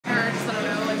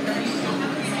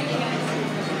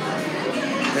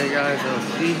Hey guys,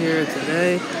 I'll be here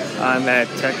today. I'm at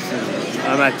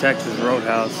Texas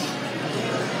Roadhouse.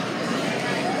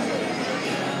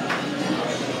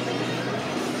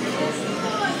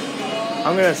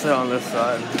 I'm gonna sit on this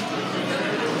side.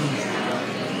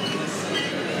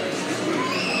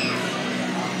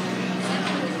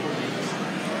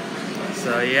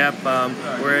 So yep,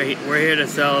 we're here to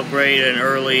celebrate an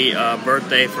early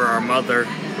birthday for our mother,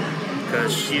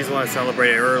 because she's want to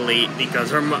celebrate it early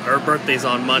because her birthday's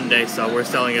on Monday, so we're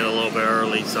selling it a little bit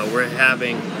early. So we're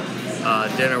having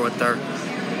dinner with her.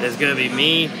 It's gonna be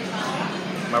me,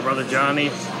 my brother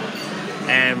Johnny,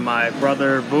 and my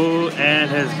brother Boo, and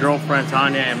his girlfriend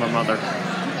Tanya, and my mother.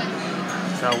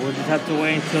 So we'll just have to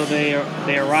wait until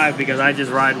they arrive, because I just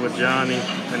ride with Johnny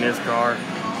in his car.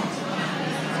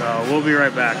 So we'll be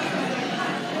right back.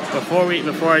 Before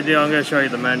I do, I'm gonna show you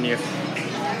the menu.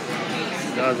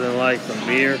 Doesn't like some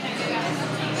beer. So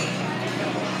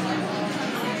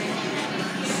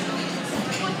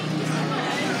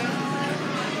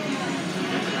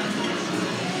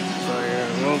yeah,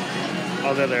 well,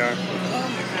 oh, there they are.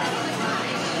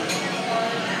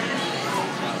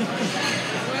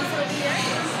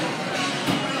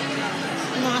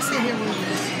 No, I sit here with you.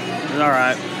 It's all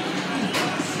right.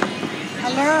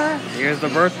 Hello. Here's the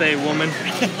birthday woman.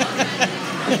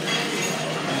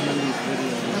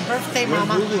 The birthday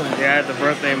mama. Yeah, the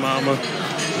birthday mama.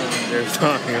 There's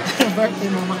talking. The birthday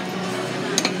mama.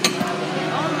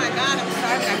 Oh my God, I'm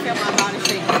starving. I feel my body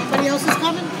shaking. Anybody else is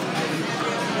coming?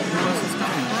 Who else is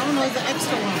coming? I don't know, the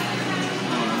extra one.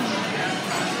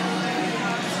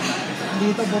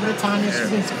 Little pobre Tanya,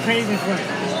 she's been craving for it.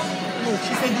 Look,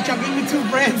 she said, did y'all give me 2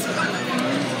 breads?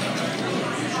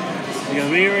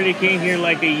 Because we already came here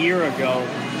like a year ago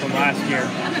from last year. I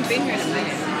haven't been here in a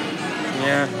minute.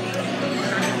 Yeah.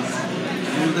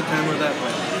 Move the camera that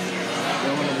way.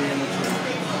 Don't want to be in the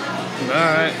tree.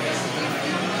 Alright.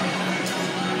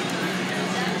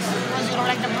 You don't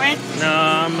like the bread? No,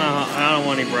 I don't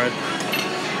want any bread.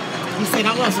 He said,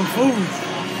 I want some food.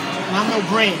 Not no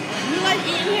bread. You like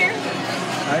eating here?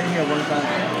 I ate here one time.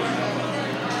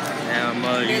 Now I'm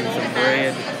eating some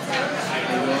bread.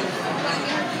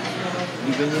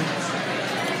 You been here?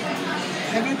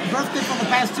 Every birthday for the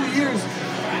past 2 years.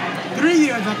 3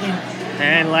 years, I think.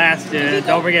 And last,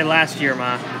 don't forget last year,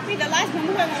 Ma. See, the last one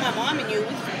we went with my mom and you,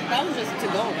 that was just to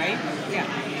go, right? Yeah.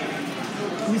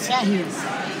 We sat here.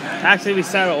 Actually, we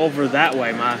sat over that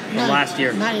way, Ma, from last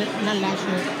year. Not last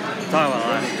year. Talk about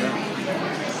last year.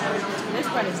 This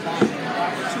bread is gone.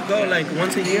 You go like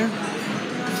once a year?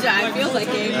 Yeah, I feel like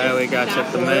it. Alright, we got check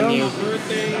the menu. In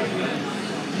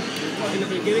the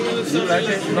beginning of the summer, like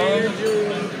it? No.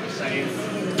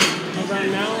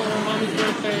 Around now, on Mommy's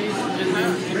birthday, and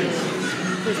then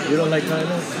You don't like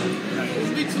Thailand?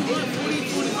 it'd be too much,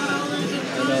 $45. I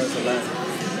know it's a lot.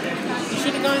 You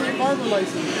should have gotten your barber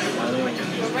license. I know.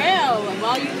 For real,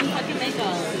 while you do fucking makeup. I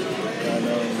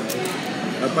know.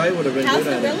 I probably would have been How's good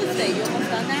the at real it. estate? You almost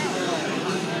done that?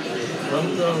 Oh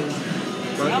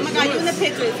Oh my God, you in the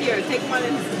pictures. Here, take one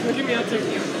and... Give me, I'll take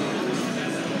you.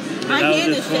 My That was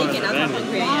hand is just one shaking. That's how event.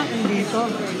 hungry I am.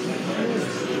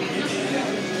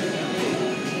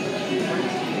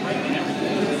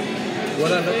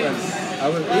 What I look like? I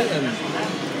was eating.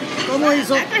 ¿Cómo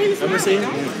hizo? Let me see.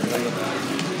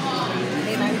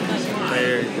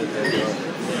 There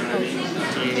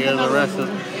you hear the rest of.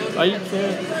 Are you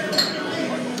kidding?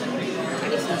 I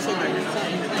need some sugar.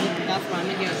 That's why I'm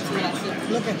making some of that sugar.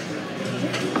 Look at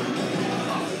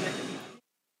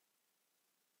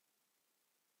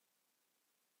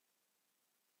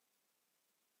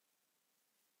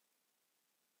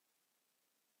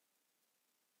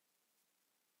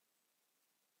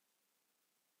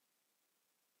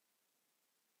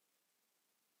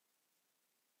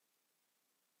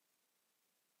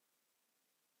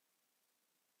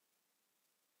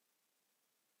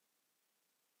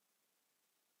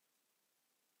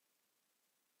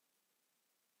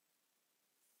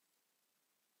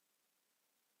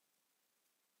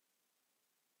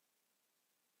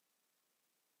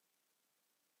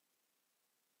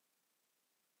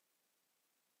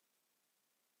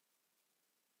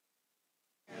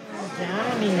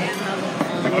Johnny.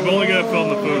 I'm only gonna film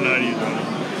the food, not you, Johnny.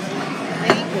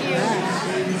 Thank you.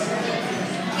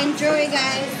 Enjoy,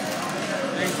 guys.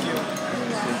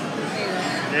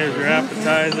 Here's your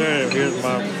appetizer, and here's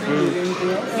my food.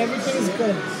 Everything's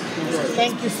good.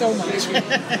 Thank you so much.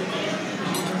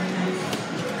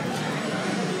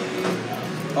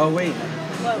 Oh wait.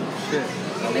 Whoa. Shit.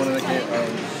 I wanted to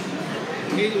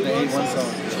get the A1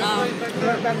 sauce.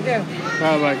 Right back there.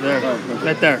 Oh, back there.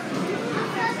 Right there.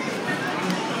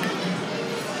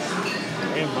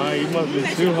 Damn, Ma, you must be I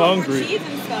too should've bought more hungry. cheese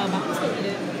and stuff. I can still eat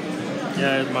it.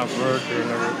 Yeah, it's my birthday and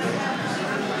everything.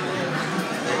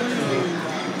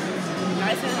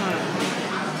 Nice and hot.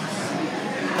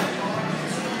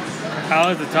 How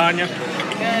is it, Tanya? Good.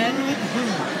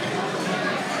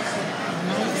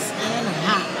 Nice and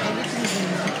hot. Everything's in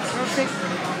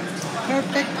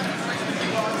perfect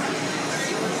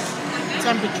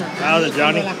temperature. How's it,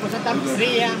 Johnny? La cosa tan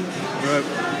fría. Good.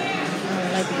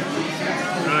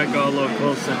 I go a little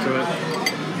closer to it.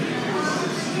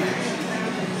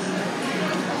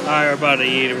 Alright, we're about to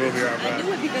eat it. We'll be right I back.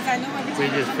 do it because I know every time We I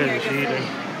just come here, I finished get eating.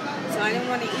 full. So I didn't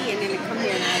want to eat and then come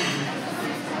here and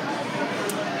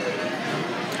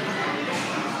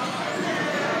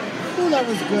Ooh, that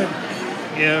was good.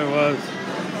 Yeah, it was.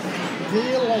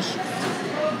 Delicious.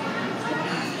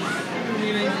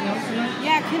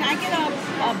 yeah, can I get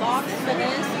a box for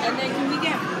this? And then can we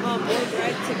get more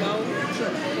bread to go? Sure.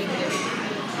 Thank you.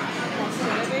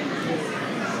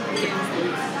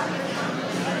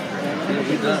 It'll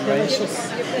be done, right?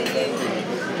 Delicious. You're thinking.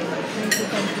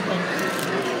 Thank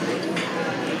you.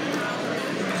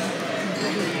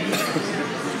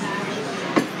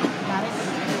 Got it?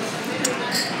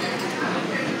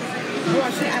 Oh,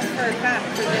 I should ask for a cup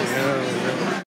for this. Yeah,